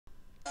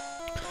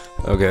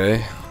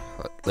Okay,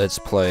 let's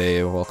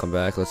play. Welcome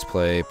back. Let's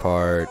play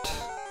part.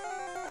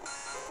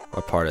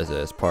 What part is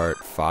this? Part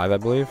 5, I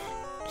believe.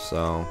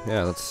 So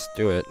yeah, let's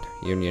do it.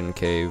 Union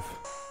Cave.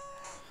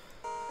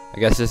 I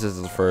guess this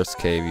is the first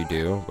cave you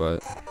do,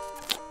 but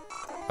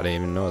I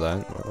didn't even know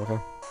that. Okay.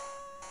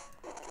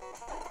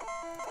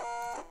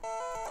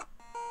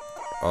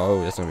 Oh,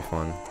 this is gonna be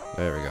fun.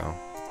 There we go.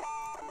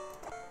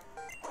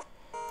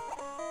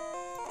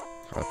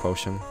 Got a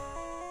potion.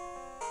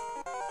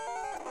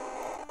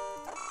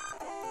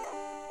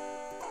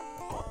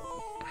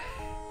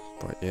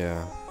 But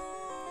yeah.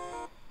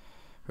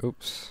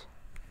 Oops.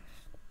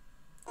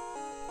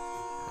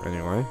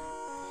 Anyway.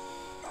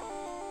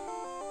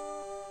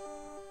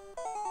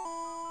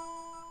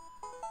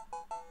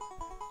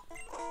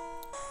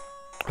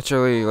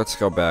 Actually, let's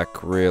go back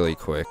really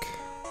quick.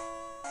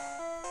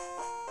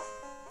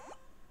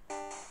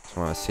 Just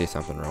want to see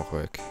something real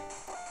quick.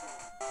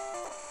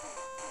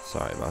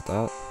 Sorry about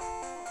that.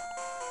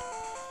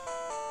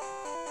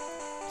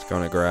 Let's go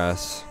into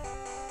grass.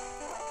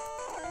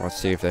 Let's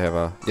see if they have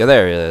a... Yeah,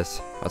 there it is.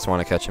 I just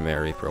want to catch a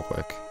Mareep real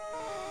quick.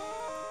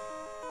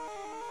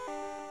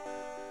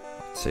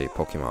 Let's see,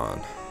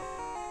 Pokemon.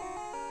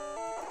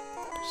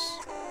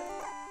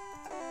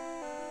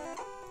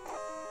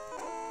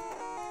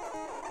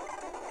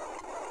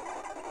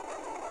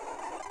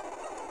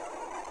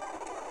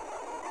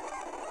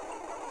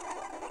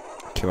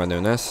 Keep on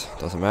doing this.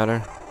 Doesn't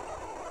matter.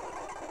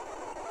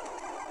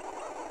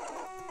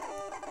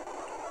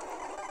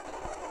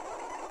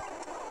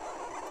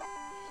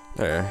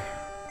 There.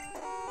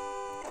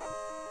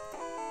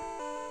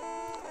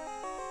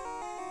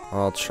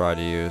 I'll try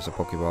to use a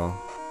Pokeball.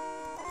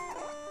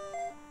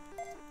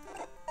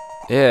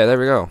 Yeah, there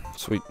we go.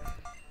 Sweet.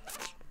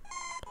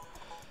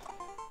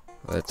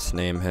 Let's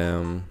name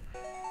him.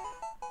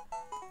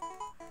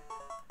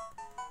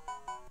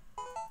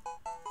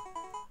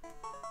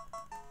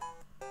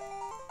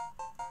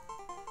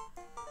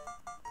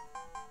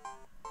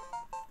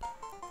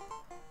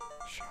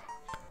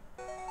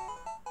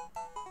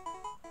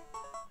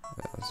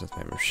 That's his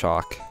name,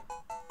 Shock.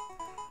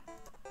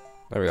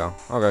 There we go.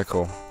 Okay,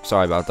 cool.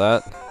 Sorry about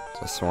that.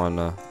 Just wanted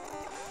to...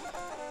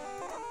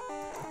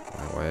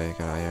 My way,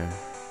 get out of here.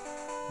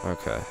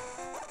 Okay.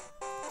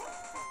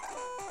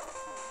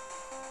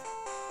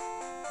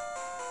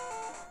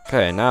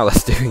 Okay, now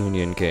let's do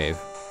Union Cave.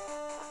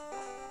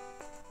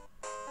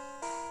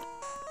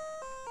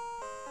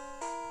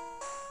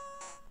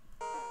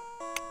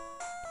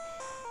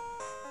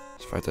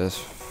 Let's fight this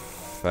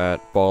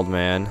fat, bald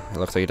man. It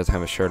looks like he doesn't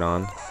have a shirt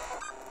on.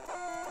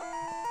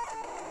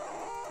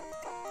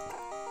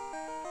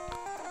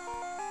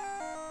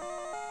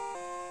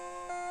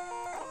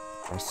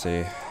 Let's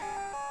see.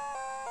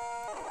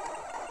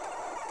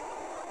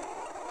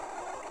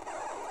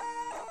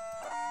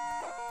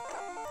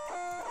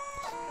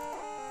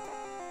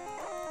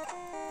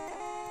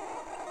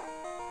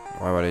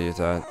 Why would I use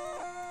that?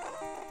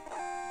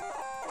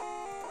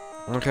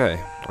 Okay,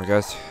 I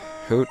guess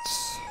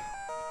Hoots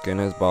getting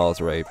his balls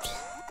raped.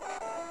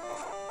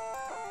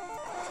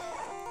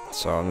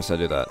 So I'm just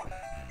gonna do that.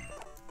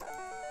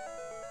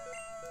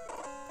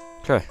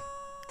 Okay.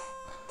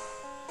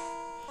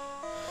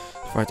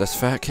 Fight this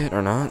fat kid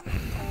or not?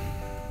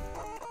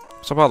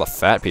 What's up with all the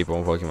fat people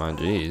in Pokemon?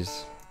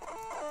 Jeez.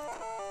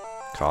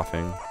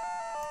 Coughing.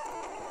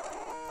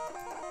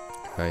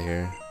 Right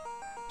here.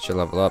 Should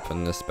level up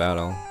in this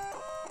battle.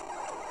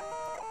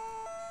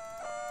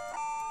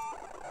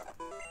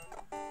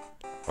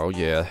 Oh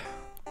yeah.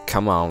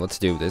 Come on, let's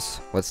do this.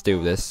 Let's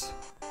do this.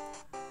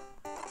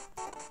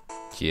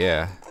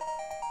 Yeah.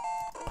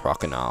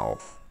 Crocodile.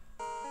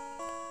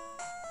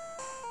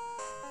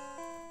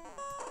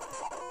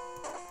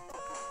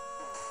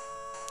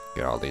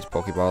 Get all these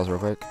Pokeballs real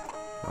quick.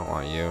 I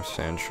want you,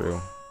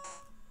 Sandshrew.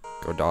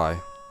 Go die.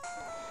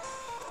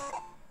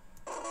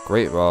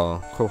 Great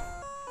Ball. Cool.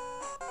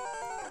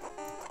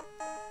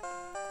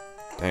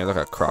 Dang, look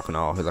at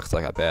Crocodile. He looks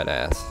like a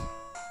badass.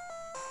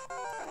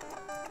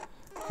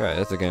 Okay,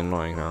 that's getting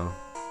annoying now.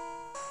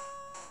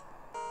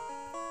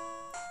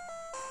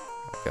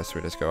 I guess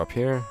we just go up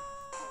here.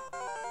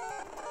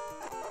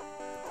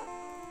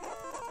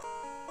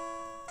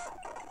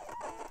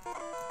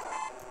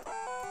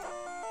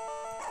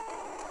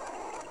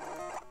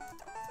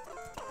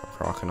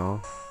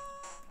 Crocodile.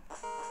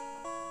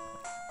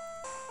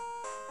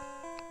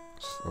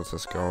 So let's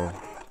just go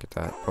get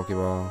that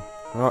Pokeball.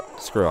 Oh,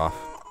 screw off.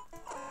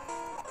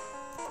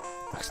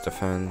 Let's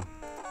defend.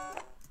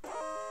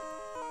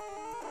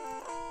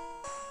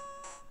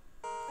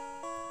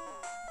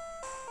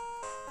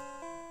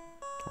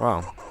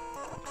 Wow.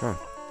 Okay.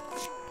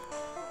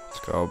 Let's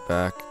go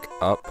back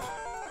up.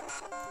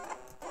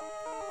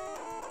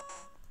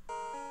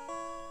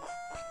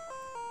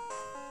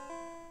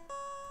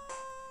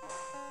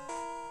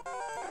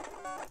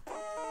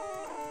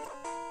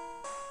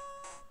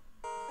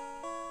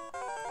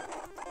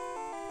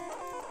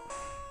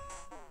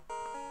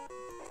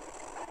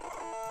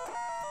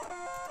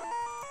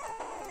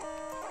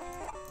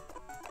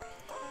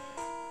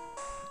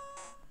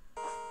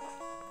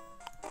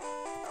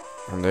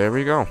 And there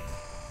we go.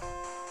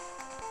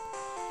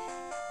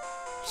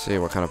 See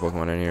what kind of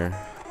Pokemon in here.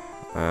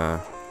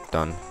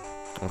 Done.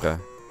 Okay.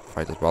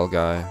 Fight this bald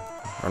guy.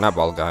 Or not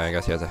bald guy, I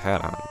guess he has a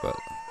hat on, but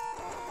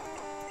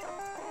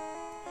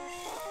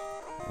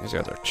these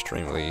guys are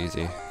extremely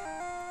easy.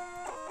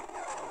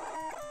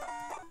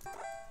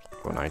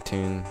 Go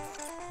 19.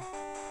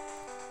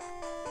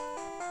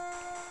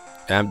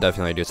 Yeah, I'm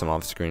definitely do some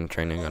off-screen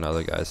training on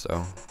other guys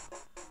though.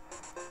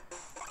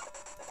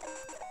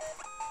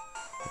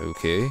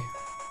 Okay.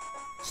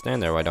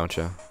 Stand there, why don't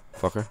you,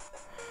 fucker?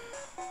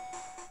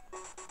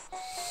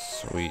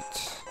 Sweet.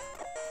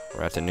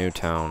 We're at the new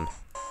town.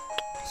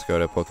 Let's go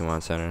to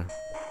Pokemon Center.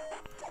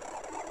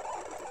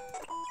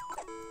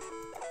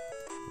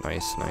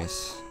 Nice,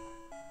 nice.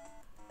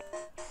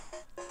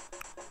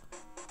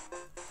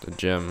 The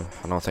gym.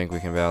 I don't think we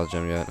can battle the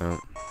gym yet. No.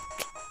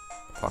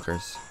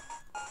 Fuckers.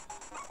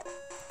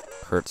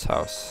 Kurt's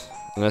house.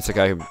 And that's the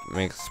guy who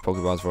makes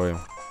Pokeballs for you.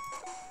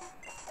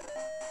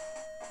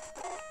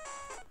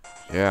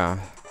 Yeah.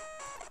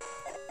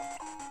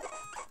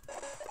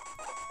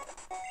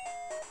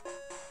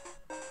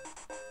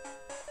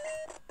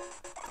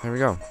 There we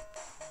go.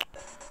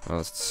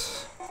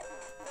 Let's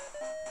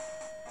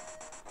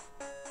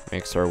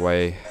make our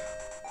way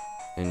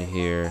in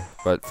here.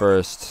 But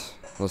first,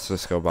 let's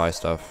just go buy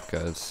stuff,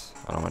 because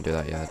I don't want to do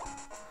that yet.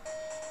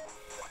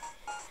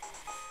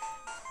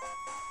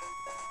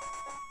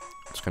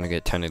 Just gonna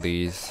get 10 of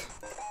these.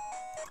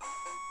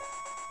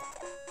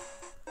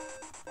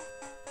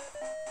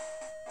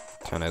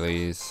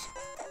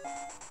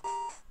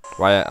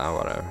 Why? Oh,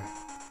 whatever.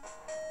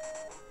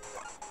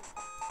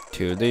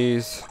 2 of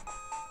these.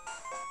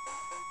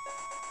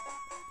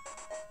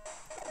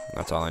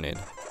 That's all I need.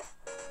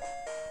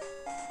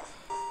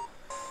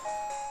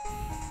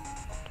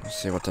 Let's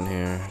see what's in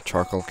here.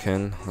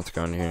 Charcoalkin. Let's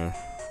go in here.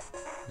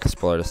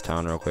 Explore this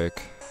town real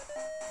quick.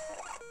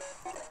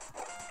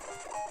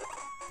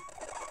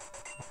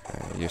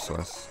 Okay,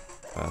 useless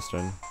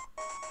bastard.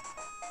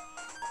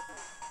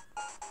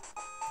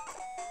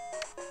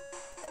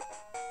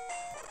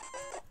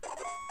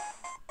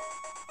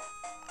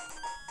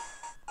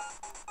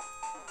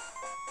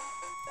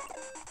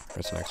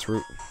 Where's the next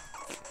route?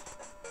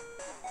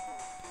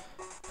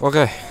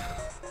 Okay.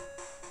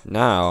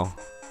 Now,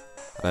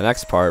 the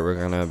next part we're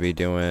gonna be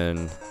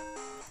doing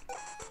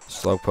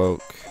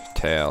Slowpoke,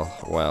 Tail,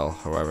 well,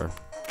 however.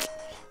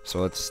 So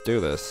let's do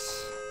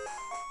this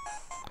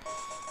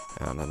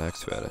on the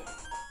next video.